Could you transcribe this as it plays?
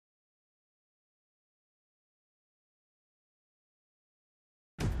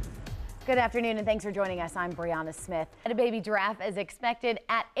Good afternoon and thanks for joining us. I'm Brianna Smith. A baby giraffe is expected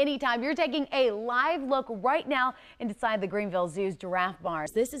at any time. You're taking a live look right now inside the Greenville Zoo's giraffe barn.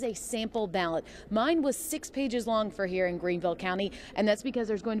 This is a sample ballot. Mine was 6 pages long for here in Greenville County, and that's because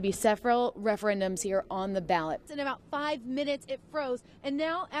there's going to be several referendums here on the ballot. In about 5 minutes it froze, and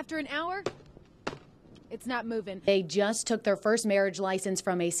now after an hour, it's not moving. They just took their first marriage license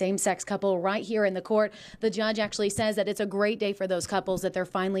from a same-sex couple right here in the court. The judge actually says that it's a great day for those couples that they're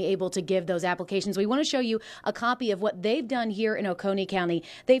finally able to give those applications. We want to show you a copy of what they've done here in Oconee County.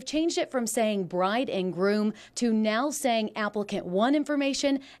 They've changed it from saying bride and groom to now saying applicant 1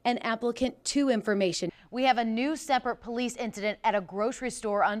 information and applicant 2 information. We have a new separate police incident at a grocery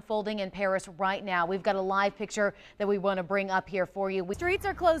store unfolding in Paris right now. We've got a live picture that we want to bring up here for you. Streets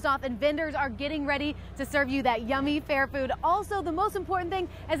are closed off and vendors are getting ready to serve you that yummy fair food. Also, the most important thing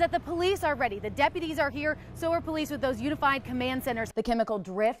is that the police are ready. The deputies are here, so are police with those unified command centers. The chemical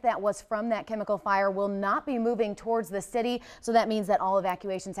drift that was from that chemical fire will not be moving towards the city, so that means that all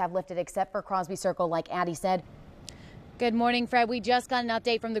evacuations have lifted except for Crosby Circle, like Addie said. Good morning, Fred. We just got an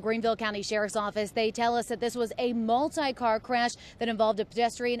update from the Greenville County Sheriff's Office. They tell us that this was a multi-car crash that involved a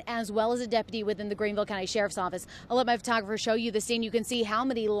pedestrian as well as a deputy within the Greenville County Sheriff's Office. I'll let my photographer show you the scene. You can see how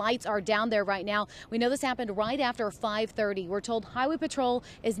many lights are down there right now. We know this happened right after 5:30. We're told Highway Patrol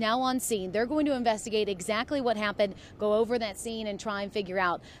is now on scene. They're going to investigate exactly what happened, go over that scene, and try and figure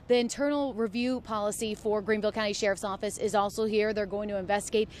out. The internal review policy for Greenville County Sheriff's Office is also here. They're going to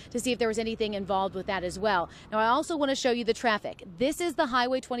investigate to see if there was anything involved with that as well. Now, I also want to show you the traffic. This is the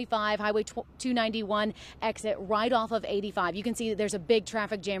Highway 25, Highway 291 exit right off of 85. You can see that there's a big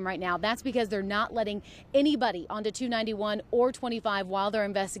traffic jam right now. That's because they're not letting anybody onto 291 or 25 while they're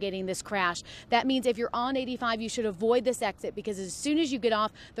investigating this crash. That means if you're on 85, you should avoid this exit because as soon as you get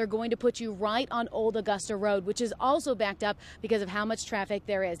off, they're going to put you right on Old Augusta Road, which is also backed up because of how much traffic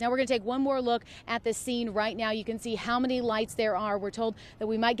there is. Now we're going to take one more look at the scene right now. You can see how many lights there are. We're told that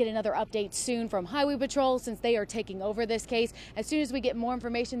we might get another update soon from Highway Patrol since they are taking over this case. As soon as we get more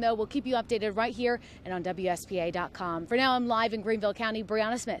information, though, we'll keep you updated right here and on WSPA.com. For now, I'm live in Greenville County.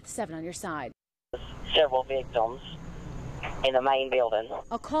 Brianna Smith, 7 on your side. Several victims in the main building.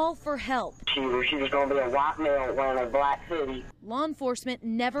 A call for help. She was going to be a white male wearing a black hoodie. Law enforcement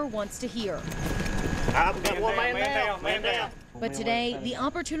never wants to hear. I've got one man down. But today, the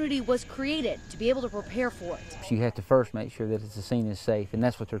opportunity was created to be able to prepare for it. You have to first make sure that the scene is safe, and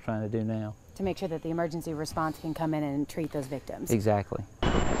that's what they're trying to do now. To make sure that the emergency response can come in and treat those victims. Exactly.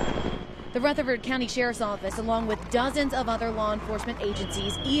 The Rutherford County Sheriff's Office, along with dozens of other law enforcement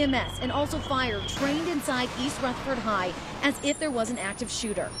agencies, EMS, and also fire, trained inside East Rutherford High as if there was an active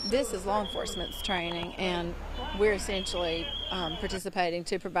shooter. This is law enforcement's training, and we're essentially participating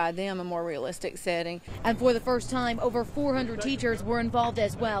to provide them a more realistic setting. And for the first time, over 400 teachers were involved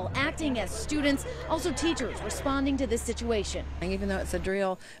as well, acting as students, also teachers responding to this situation. And even though it's a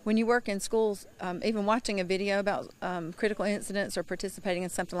drill, when you work in schools, even watching a video about critical incidents or participating in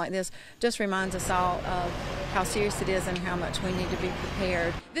something like this just reminds us all of how serious it is and how much we need to be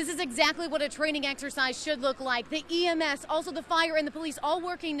prepared. This is exactly what a training exercise should look like. The EMS, also the fire and the police all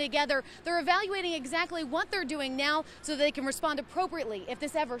working together. They're evaluating exactly what they're doing now so they can respond appropriately if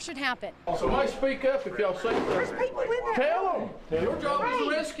this ever should happen. Somebody speak up if y'all see something. Tell them. Your job is to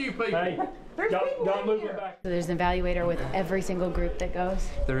rescue people. Hey, y'all move it back. So there's an evaluator with every single group that goes?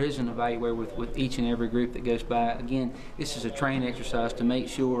 There is an evaluator with each and every group that goes by. Again, this is a training exercise to make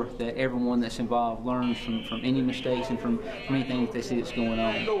sure that everyone that's involved learns from any mistakes and from anything that they see that's going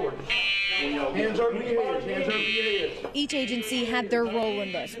on. Hands over your heads, hands over your heads. Each agency had their role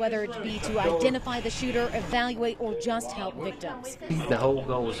in this, whether it be to identify the shooter, evaluate, or just help victims. The whole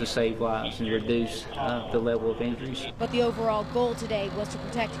goal is to save lives and reduce the level of injuries. But the overall goal today was to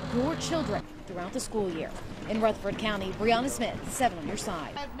protect your children throughout the school year. In Rutherford County, Brianna Smith, 7 on your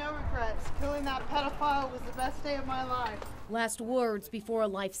side. I have no regrets. Killing that pedophile was the best day of my life. Last words before a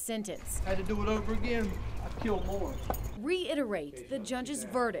life sentence. Had to do it over again. I killed more. Reiterate the judge's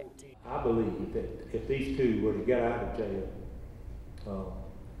verdict. I believe that if these two were to get out of jail,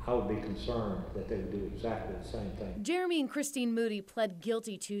 I would be concerned that they would do exactly the same thing. Jeremy and Christine Moody pled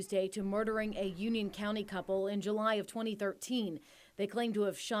guilty Tuesday to murdering a Union County couple in July of 2013. They claim to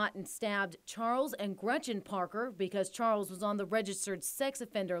have shot and stabbed Charles and Gretchen Parker because Charles was on the registered sex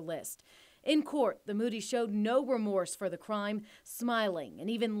offender list. In court, the Moody's showed no remorse for the crime, smiling and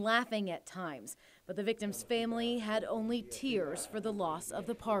even laughing at times. But the victim's family had only tears for the loss of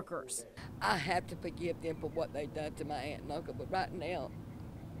the Parkers. I have to forgive them for what they done to my aunt and uncle, but right now,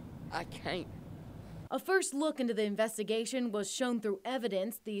 I can't. A first look into the investigation was shown through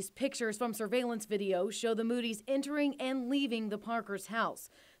evidence. These pictures from surveillance video show the Moody's entering and leaving the Parkers' house.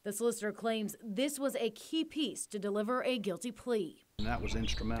 The solicitor claims this was a key piece to deliver a guilty plea. And that was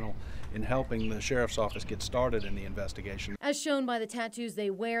instrumental in helping the sheriff's office get started in the investigation. As shown by the tattoos they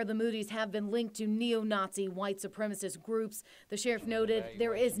wear, the Moody's have been linked to neo-Nazi white supremacist groups. The sheriff noted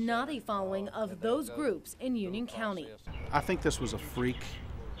there is not a following of those groups in Union County. I think this was a freak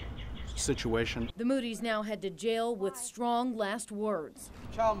situation. The Moody's now head to jail with strong last words.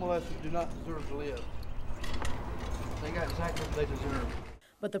 Child molesters do not deserve to live. They got exactly what they deserve.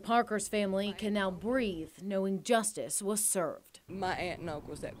 But the Parkers family can now breathe knowing justice was served. My aunt and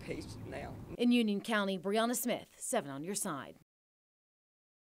uncle's at peace now. In Union County, Brianna Smith, 7 on your side.